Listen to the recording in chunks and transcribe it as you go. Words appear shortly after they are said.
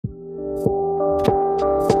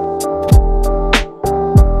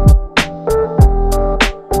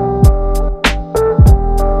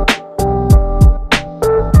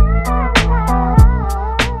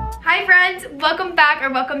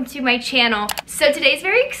to my channel. So today's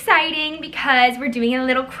very exciting because we're doing a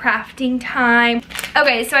little crafting time.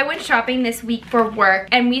 Okay, so I went shopping this week for work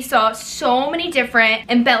and we saw so many different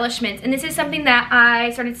embellishments, and this is something that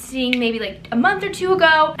I started seeing maybe like a month or two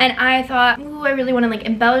ago, and I thought, ooh, I really want to like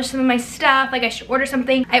embellish some of my stuff, like I should order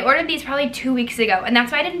something. I ordered these probably 2 weeks ago, and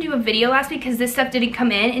that's why I didn't do a video last week, because this stuff didn't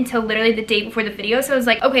come in until literally the day before the video. So I was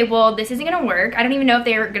like, okay, well, this isn't gonna work. I don't even know if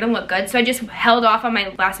they're gonna look good, so I just held off on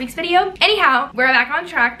my last week's video. Anyhow, we're back on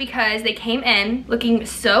track because they came in looking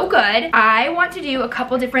so good. I want to do a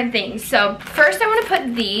couple different things. So first I want to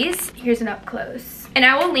put these, here's an up close, and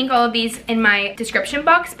I will link all of these in my description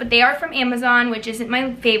box, but they are from Amazon, which isn't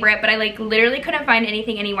my favorite, but I like literally couldn't find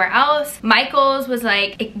anything anywhere else. Michael's was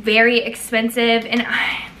like very expensive, and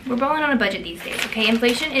we're balling on a budget these days, okay?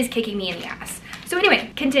 Inflation is kicking me in the ass. So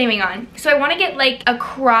anyway, continuing on. So I want to get like a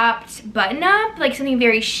cropped button up, like something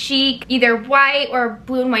very chic, either white or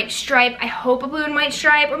blue and white stripe. I hope a blue and white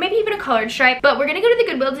stripe, or maybe even a colored stripe. But we're gonna go to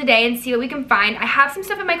the Goodwill today and see what we can find. I have some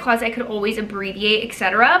stuff in my closet I could always abbreviate,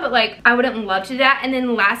 etc. But like, I wouldn't love to do that. And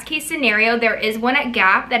then last case scenario, there is one at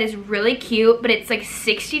Gap that is really cute, but it's like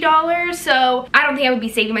 $60. So I don't think I would be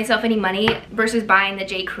saving myself any money versus buying the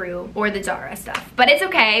J. Crew or the Zara stuff. But it's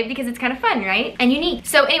okay because it's kind of fun, right? And unique.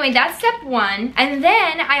 So anyway, that's step one. And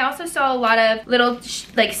then I also saw a lot of little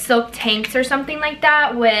like silk tanks or something like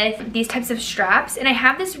that with these types of straps. And I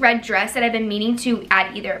have this red dress that I've been meaning to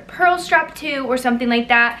add either a pearl strap to or something like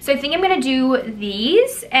that. So I think I'm gonna do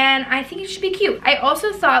these, and I think it should be cute. I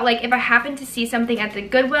also thought like if I happen to see something at the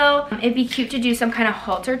Goodwill, it'd be cute to do some kind of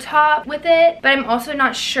halter top with it, but I'm also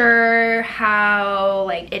not sure how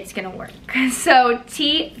like it's gonna work. So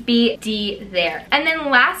TBD there. And then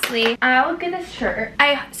lastly, look at this shirt.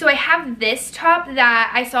 So I have this top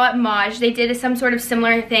that I saw at Maj. They did some sort of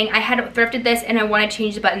similar thing. I had thrifted this and I want to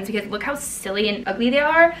change the buttons because look how silly and ugly they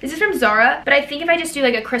are. This is from Zara, but I think if I just do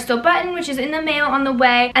like a crystal button, which is in the mail on the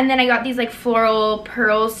way, and then I got these like floral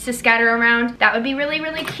pearls to scatter around, that would be really,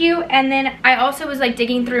 really cute. And then I also was like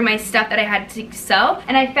digging through my stuff that I had to sell,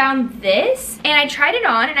 and I found this, and I tried it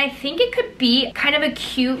on, and I think it could be kind of a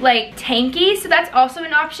cute like tanky, so that's also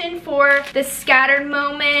an option for the scattered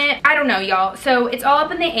moment. I don't know, y'all. So it's all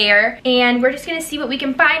up in the air, and we're just gonna see what we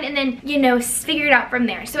can find and then, you know, figure it out from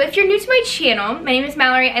there. So if you're new to my channel, my name is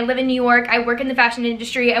Mallory. I live in New York. I work in the fashion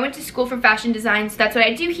industry. I went to school for fashion design, so that's what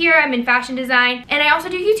I do here. I'm in fashion design, and I also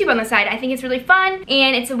do YouTube on the side. I think it's really fun,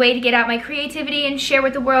 and it's a way to get out my creativity and share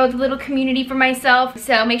with the world a little community for myself.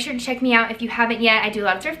 So make sure to check me out if you haven't yet. I do a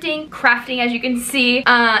lot of thrifting, crafting, as you can see.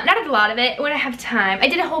 Not a lot of it when I have time. I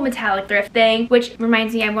did a whole metallic thrift thing, which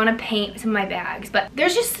reminds me I want to paint some of my bags, but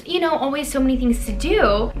there's just, you know, always so many things to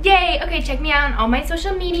do. Yay! Okay, check me out on all my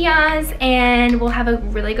social medias, and we'll have a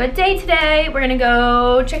really good day today. We're gonna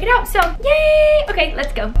go check it out. So yay! Okay,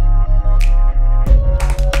 let's go.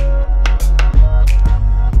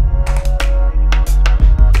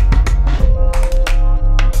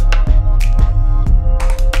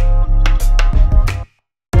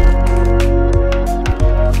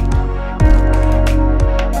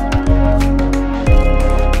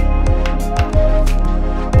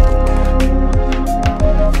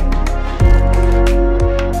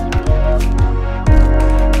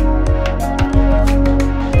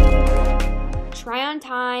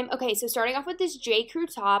 Okay, so starting off with this J. Crew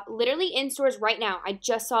top, literally in stores right now. I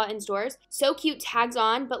just saw it in stores. So cute, tags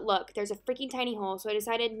on, but look, there's a freaking tiny hole, so I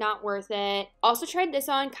decided not worth it. Also tried this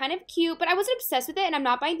on, kind of cute, but I wasn't obsessed with it, and I'm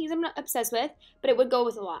not buying things I'm not obsessed with, but it would go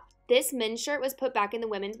with a lot. This men's shirt was put back in the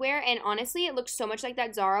women's wear, and honestly, it looks so much like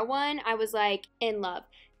that Zara one. I was like, in love.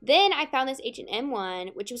 Then I found this H&M one,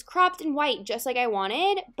 which was cropped in white, just like I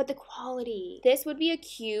wanted, but the quality. This would be a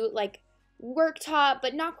cute, like, work top,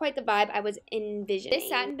 but not quite the vibe I was envisioning. This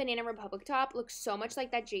satin Banana Republic top looks so much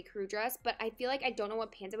like that J. Crew dress, but I feel like I don't know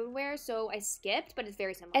what pants I would wear, so I skipped, but it's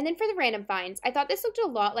very similar. And then for the random finds, I thought this looked a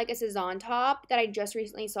lot like a Cezanne top that I just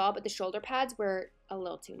recently saw, but the shoulder pads were a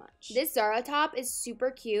little too much. This Zara top is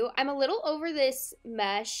super cute. I'm a little over this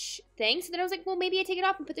mesh thing, so then I was like, well, maybe I take it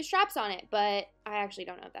off and put the straps on it, but I actually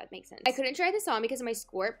don't know if that makes sense. I couldn't try this on because of my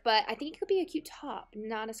skirt, but I think it could be a cute top,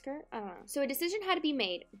 not a skirt. I don't know. So a decision had to be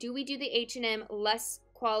made. Do we do the H&M less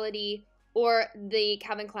quality or the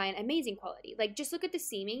Calvin Klein amazing quality? Like, just look at the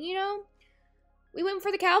seaming, you know? We went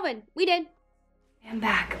for the Calvin. We did. I'm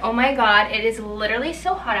back. Oh my god, it is literally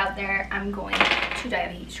so hot out there. I'm going Too die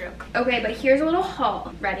of a heat stroke. Okay, but here's a little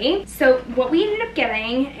haul. Ready? So what we ended up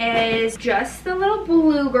getting is just the little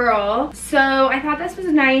blue girl. So I thought this was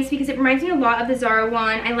nice because it reminds me a lot of the Zara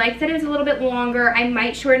one. I like that it was a little bit longer. I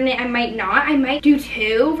might shorten it, I might not. I might do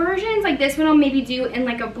 2 versions. Like this one I'll maybe do in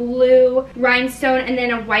like a blue rhinestone, and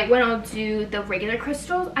then a white one I'll do the regular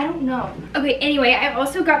crystals. I don't know. Okay, anyway, I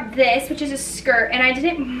also got this, which is a skirt, and I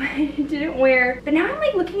didn't wear, but now I'm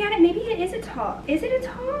like looking at it, maybe it is a top. Is it a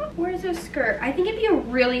top or is it a skirt? I think it'd be a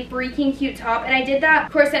really freaking cute top, and I did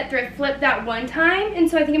that corset thrift flip that one time, and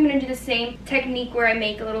so I think I'm gonna do the same technique where I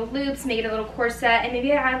make a little loops, make it a little corset, and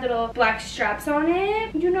maybe I add little black straps on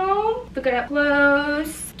it, you know? Look it up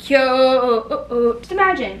close. Cute. Just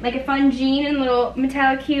imagine like a fun jean and little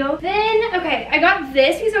metallic heel. Then, okay, I got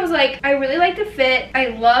this because I was like, I really like the fit. I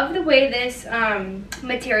love the way this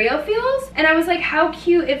material feels, and I was like, how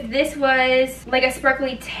cute if this was like a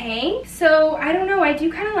sparkly tank. So I don't know, I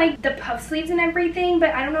do kind of like the puff sleeves and everything, but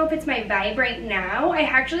I don't know if it's my vibe right now. I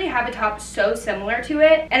actually have a top so similar to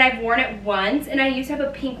it, and I've worn it once, and I used to have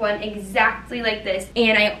a pink one exactly like this,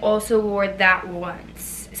 and I also wore that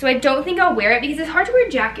once. So I don't think I'll wear it because it's hard to wear a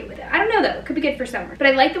jacket with it. I don't know though, it could be good for summer. But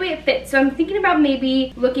I like the way it fits, so I'm thinking about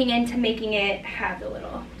maybe looking into making it have the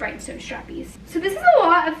little rhinestone strappies. So this is a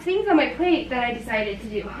lot of things on my plate that I decided to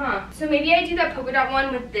do, huh? So maybe I do that polka dot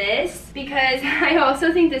one with this, because I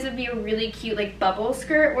also think this would be a really cute like bubble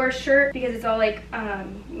skirt or shirt, because it's all like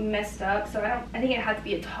messed up. So I think it had to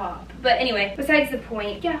be a top. But anyway, besides the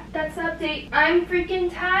point, yeah, that's the update. I'm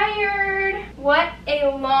freaking tired. What a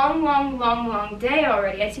long day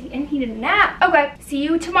already. I need a nap. Okay, see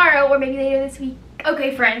you tomorrow or maybe later this week.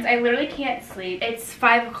 Okay, friends, I literally can't sleep. It's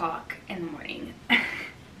 5 o'clock in the morning.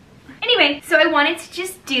 Anyway, so I wanted to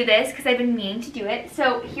just do this because I've been meaning to do it.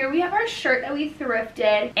 So here we have our shirt that we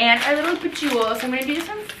thrifted and our little bejewels. So I'm going to do this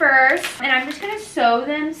one first, and I'm just going to sew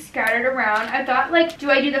them scattered around. I thought, like, do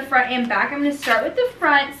I do the front and back? I'm going to start with the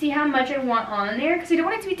front, see how much I want on there, because I don't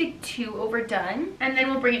want it to be too overdone, and then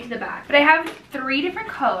we'll bring it to the back. But I have 3 different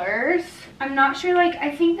colors. I'm not sure, like, I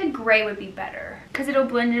think the gray would be better because it'll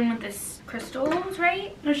blend in with this crystals,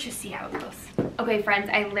 right? Let's just see how it goes. Okay, friends,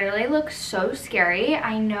 I literally look so scary.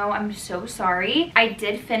 I know, I'm so sorry. I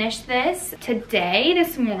did finish this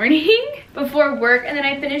this morning before work, and then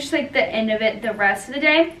I finished like the end of it the rest of the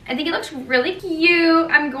day. I think it looks really cute.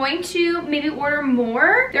 I'm going to maybe order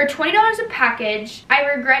more. They're $20 a package. I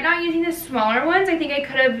regret not using the smaller ones. I think I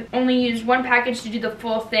could have only used one package to do the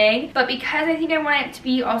full thing, but because I think I want it to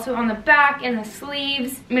be also on the back and the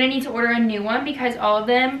sleeves, I'm gonna need to order a new one because all of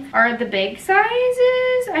them are the big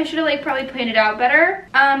sizes. I should have like probably planned it out better,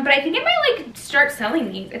 but I think I might like start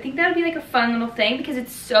selling these. I think that would be like a fun little thing because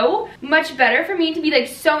it's so much better for me to be like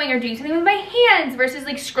sewing or doing something with my hands versus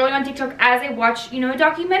like scrolling on TikTok as I watch, you know, a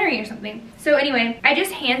documentary or something. So anyway, I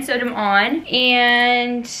just hand sewed them on,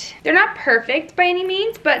 and they're not perfect by any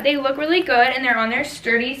means, but they look really good and they're on there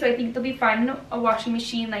sturdy, so I think they'll be fine in a washing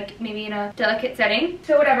machine, like maybe in a delicate setting.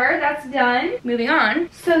 So whatever, that's done. Moving on.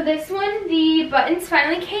 So this one, the buttons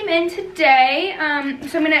finally came in today,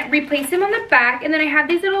 so I'm gonna replace them on the back, and then I have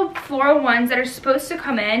these little floral ones that are supposed to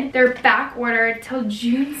come in. They're back ordered till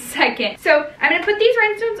June 2nd. So I'm gonna put these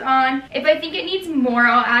rhinestones on. If I think it needs more,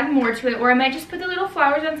 I'll add more to it, or I might just put the little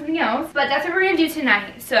flowers on something else, but that's what we're gonna do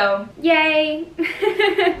tonight, so yay.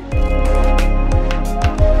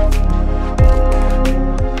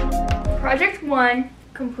 Project 1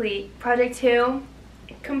 complete. Project 2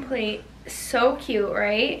 complete. So cute,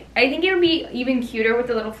 right? I think it would be even cuter with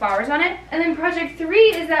the little flowers on it. And then project 3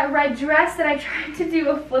 is that red dress that I tried to do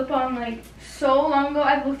a flip on like so long ago.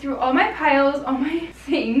 I've looked through all my piles, all my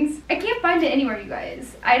things. I can't find it anywhere, you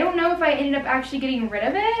guys. I don't know if I ended up actually getting rid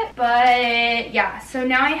of it, but yeah. So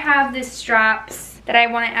now I have the straps that I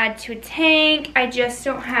want to add to a tank. I just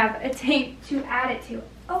don't have a tank to add it to.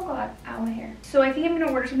 Oh god, ow, my hair. So I think I'm gonna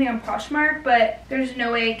order something on Poshmark, but there's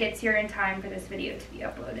no way it gets here in time for this video to be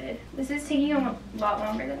uploaded. This is taking a lot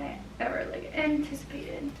longer than I ever like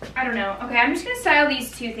anticipated. I don't know. Okay, I'm just gonna style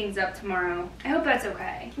these 2 things up tomorrow. I hope that's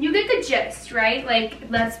okay. You get the gist, right? Like,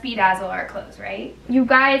 let's bedazzle our clothes, right? You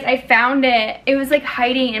guys, I found it. It was like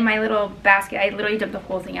hiding in my little basket. I literally dumped the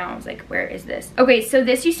whole thing out. I was like, where is this? Okay, so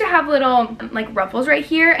this used to have little like ruffles right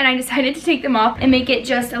here, and I decided to take them off and make it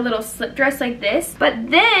just a little slip dress like this. But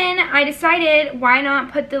then I decided, why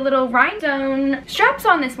not put the little rhinestone straps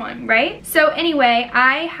on this one, right? So anyway,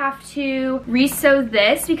 I have to re-sew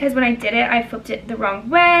this because when I I did it, I flipped it the wrong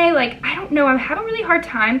way. Like, I don't know, I'm having a really hard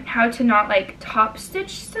time how to not like top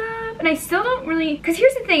stitch stuff. And I still don't really, because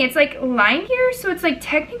here's the thing, it's like lined here, so it's like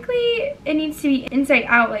technically it needs to be inside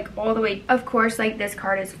out, like all the way. Of course, like this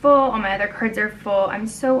card is full, all my other cards are full. I'm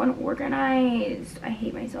so unorganized. I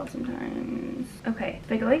hate myself sometimes. Okay,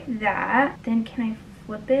 if I go like that, then can I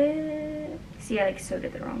flip it? See, I like sewed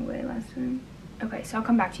it the wrong way last time. Okay, so I'll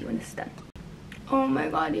come back to you when this is done. Oh my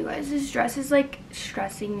god, you guys, this dress is like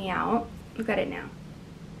stressing me out. Look at it now.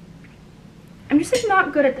 I'm just like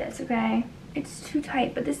not good at this, okay? It's too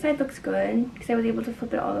tight, but this side looks good because I was able to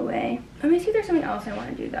flip it all the way. Let me see if there's something else I want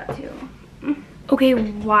to do that too. Okay,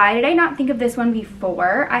 why did I not think of this one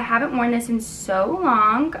before? I haven't worn this in so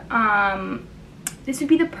long. This would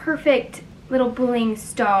be the perfect little bling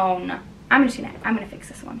stone. I'm gonna fix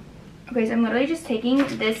this one. Okay, so I'm literally just taking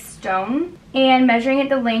this stone and measuring it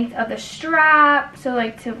the length of the strap. So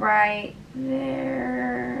like to right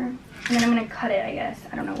there. And then I'm gonna cut it, I guess.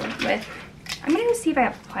 I don't know what with. I'm gonna go see if I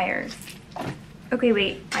have pliers. Okay,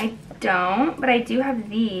 wait, I don't, but I do have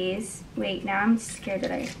these. Wait, now I'm scared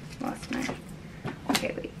that I lost my...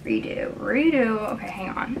 Okay, wait, redo. Okay, hang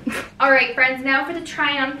on. All right, friends, now for the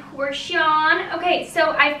try on portion. Okay,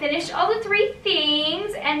 so I finished all the 3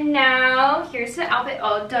 things, and now here's the outfit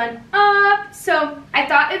all done up. So I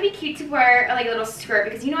thought it'd be cute to wear like a little skirt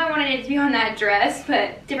because you know I wanted it to be on that dress,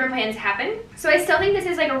 but different plans happen. So I still think this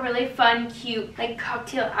is like a really fun, cute, like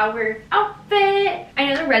cocktail hour outfit. I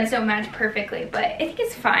know the reds don't match perfectly, but I think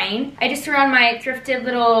it's fine. I just threw on my thrifted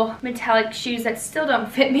little metallic shoes that still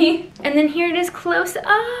don't fit me. And then here it is close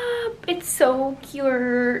up. It's so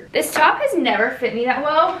cute. This top has never fit me that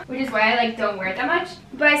well, which is why I like don't wear it that much.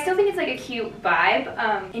 But I still think it's like a cute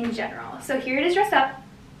vibe in general. So here it is dressed up.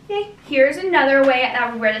 Okay. Here's another way that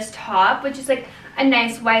I would wear this top, which is like a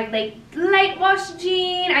nice white like light wash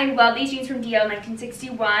jean. I love these jeans from DL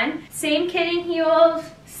 1961. Same kitten heels,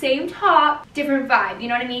 same top, different vibe, you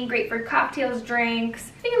know what I mean? Great for cocktails,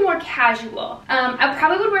 drinks, I think more casual. I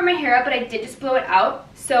probably would wear my hair up, but I did just blow it out.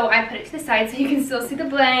 So I put it to the side so you can still see the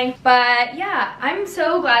bling. But yeah, I'm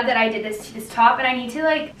so glad that I did this to this top, and I need to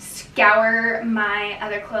like scour my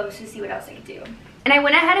other clothes to see what else I could do. And I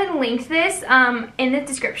went ahead and linked this in the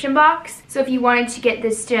description box. So if you wanted to get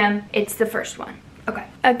this gem, it's the first one. Okay.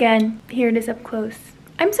 Again, here it is up close.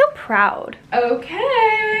 I'm so proud.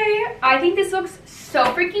 Okay. I think this looks so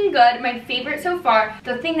freaking good. My favorite so far,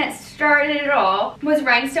 the thing that started it all, was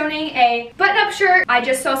rhinestoning a button-up shirt. I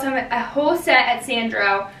just saw a whole set at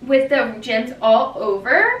Sandro with the gems all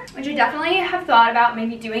over, which I definitely have thought about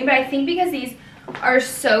maybe doing, but I think because these are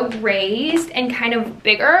so raised and kind of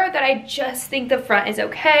bigger that I just think the front is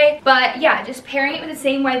okay. But yeah, just pairing it with the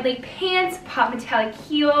same wide leg pants, pop metallic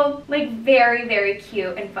heel, like very, very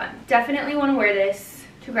cute and fun. Definitely want to wear this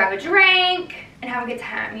to grab a drink and have a good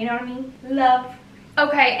time, you know what I mean? Love.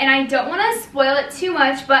 Okay, and I don't want to spoil it too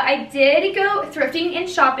much, but I did go thrifting and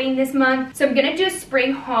shopping this month, so I'm gonna do a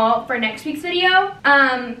spring haul for next week's video.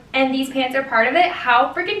 And these pants are part of it.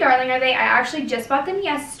 How freaking darling are they? I actually just bought them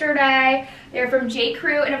yesterday. They're from J.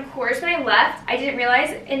 Crew, and of course when I left, I didn't realize,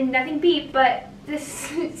 and nothing beeped, but this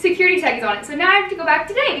security tag is on it. So now I have to go back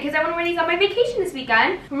today because I want to wear these on my vacation this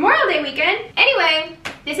weekend, Memorial Day weekend. Anyway,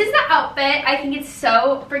 this is the outfit. I think it's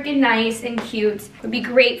so freaking nice and cute. It would be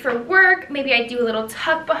great for work. Maybe I do a little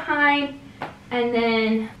tuck behind. And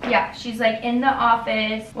then, yeah, she's like in the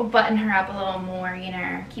office. We'll button her up a little more, you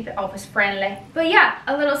know, keep it office friendly. But yeah,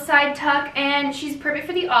 a little side tuck, and she's perfect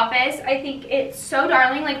for the office. I think it's so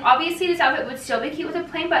darling. Like, obviously this outfit would still be cute with a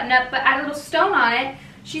plain button up, but add a little stone on it.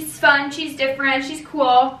 She's fun, she's different, she's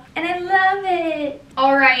cool, and I love it.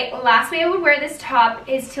 All right, last way I would wear this top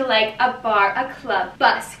is to like a bar, a club,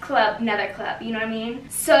 bus, club, another club, you know what I mean?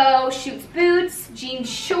 So, shoots boots, jean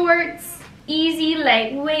shorts, easy,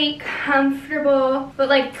 lightweight, comfortable, but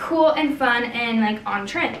like cool and fun and like on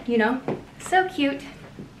trend, you know? So cute.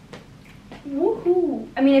 Woohoo.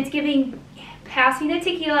 I mean, it's giving, pass me the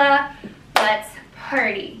tequila, let's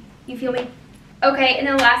party. You feel me? Okay, and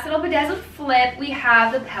the last little bedazzled flip, we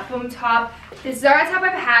have the PEPLUM top. This Zara top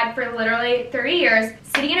I've had for literally 30 years,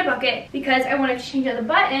 sitting in a bucket because I wanted to change out the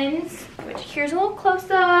buttons, which here's a little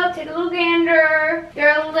close-up, take a little gander.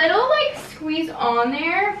 They're a little like squeezed on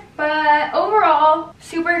there, but overall,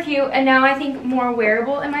 super cute, and now I think more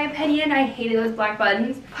wearable in my opinion. I hated those black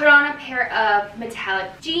buttons. Put on a pair of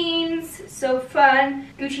metallic jeans, so fun.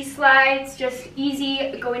 Gucci slides, just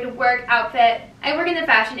easy, going to work outfit. I work in the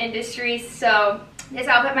fashion industry, so this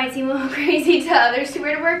outfit might seem a little crazy to others to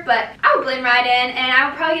wear to work, but I would blend right in and I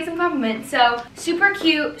would probably get some compliments. So super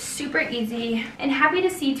cute, super easy, and happy to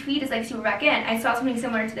see tweed is like super back in. I saw something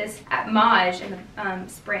similar to this at Maj in the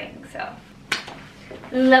spring, so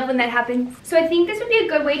Love when that happens. So I think this would be a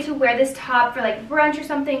good way to wear this top for like brunch or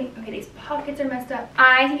something. Okay, these pockets are messed up.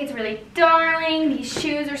 I think it's really darling. These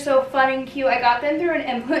shoes are so fun and cute. I got them through an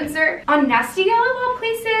influencer on Nasty Gal of all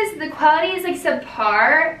places. The quality is like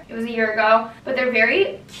subpar. It was a year ago, but they're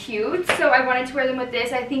very cute. So I wanted to wear them with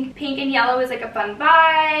this. I think pink and yellow is like a fun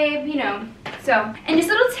vibe, you know. So, and just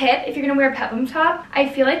a little tip, if you're gonna wear a peplum top, I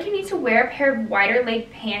feel like you need to wear a pair of wider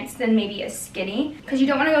leg pants than maybe a skinny, because you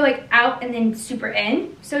don't want to go like out and then super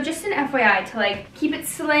in. So just an FYI to like keep it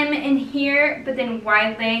slim in here, but then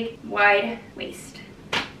wide leg, wide waist.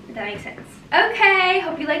 If that makes sense. Okay,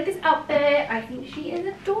 hope you like this outfit. I think she is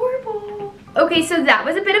adorable. Okay, so that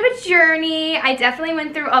was a bit of a journey. I definitely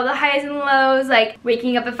went through all the highs and lows, like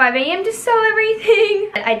waking up at 5 a.m. to sew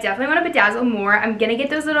everything. I definitely want to bedazzle more. I'm gonna get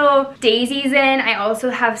those little daisies in. I also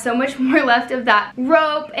have so much more left of that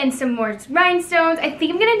rope and some more rhinestones. I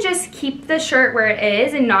think I'm gonna just keep the shirt where it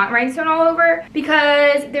is and not rhinestone all over,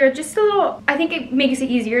 because they're just a little, I think it makes it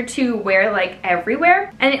easier to wear like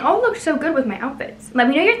everywhere. And it all looks so good with my outfits. Let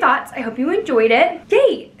me know your thoughts. I hope you enjoyed it.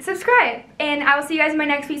 Yay, subscribe. And I will see you guys in my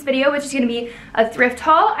next week's video, which is gonna be a thrift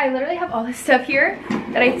haul. I literally have all this stuff here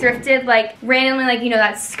that I thrifted like randomly, like, you know,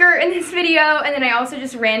 that skirt in this video, and then I also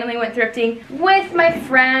just randomly went thrifting with my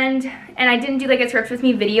friend, and I didn't do like a thrift with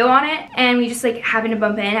me video on it, and we just like happened to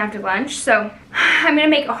bump in after lunch. So I'm gonna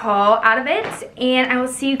make a haul out of it, and I will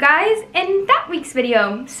see you guys in that week's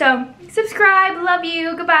video. So subscribe, love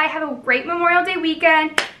you, goodbye, have a great Memorial Day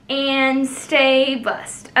weekend, and stay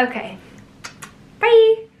blessed. Okay,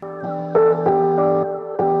 bye.